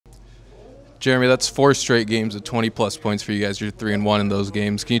Jerami, that's 4 straight games of 20-plus points for you guys. You're 3-1 in those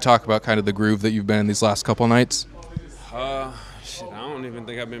games. Can you talk about kind of the groove that you've been in these last couple nights? I don't even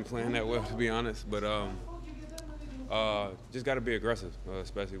think I've been playing that well, to be honest. But just got to be aggressive,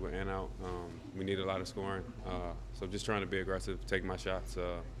 especially with Ant out. We need a lot of scoring. So just trying to be aggressive, take my shots,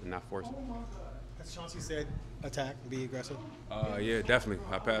 and not force it. As Chauncey said, attack, be aggressive. Yeah, definitely.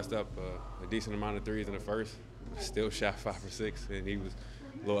 I passed up a decent amount of threes in the first. Still shot 5 or 6, and he was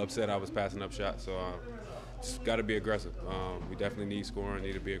a little upset I was passing up shots. So just got to be aggressive. We definitely need scoring,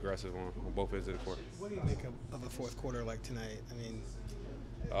 need to be aggressive on both ends of the court. What do you make of a fourth quarter like tonight? I mean,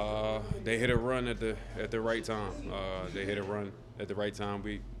 they hit a run at the right time. They hit a run at the right time.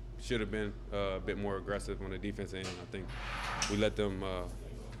 We should have been a bit more aggressive on the defense end. I think we let them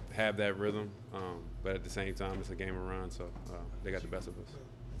have that rhythm, but at the same time, it's a game of runs, so they got the best of us.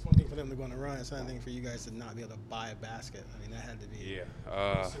 it's one thing for them to go on a run. It's another thing for you guys to not be able to buy a basket. I mean, that had to be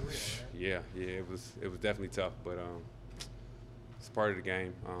surreal, right? Yeah. It was definitely tough, but it's part of the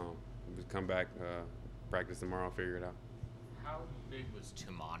game. We come back, practice tomorrow, figure it out. How big was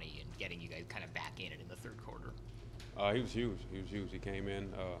Tumani in getting you guys kind of back in it in the third quarter? He was huge. He came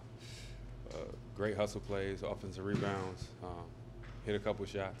in, great hustle plays, offensive rebounds, hit a couple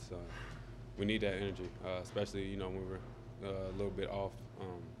shots. We need that energy, especially when we're a little bit off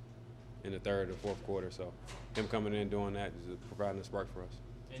in the third or fourth quarter. So him coming in doing that is providing a spark for us.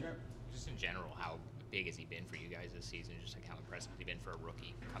 And just in general, how big has he been for you guys this season? Just like how impressive has he been for a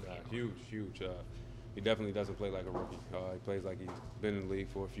rookie coming in? Huge. He definitely doesn't play like a rookie. He plays like he's been in the league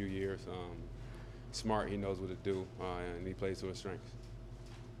for a few years. Smart, he knows what to do, and he plays to his strengths.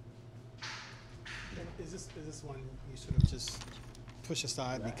 And is this one you sort of just push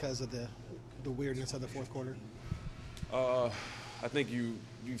aside because of the weirdness of the fourth quarter? I think you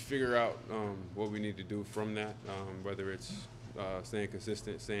figure out what we need to do from that, whether it's staying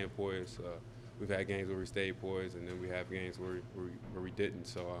consistent, staying poised. We've had games where we stayed poised, and then we have games where we didn't.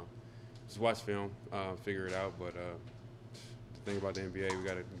 So just watch film, figure it out. But the thing about the NBA, we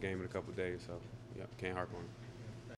got a game in a couple of days, so yeah, can't harp on it.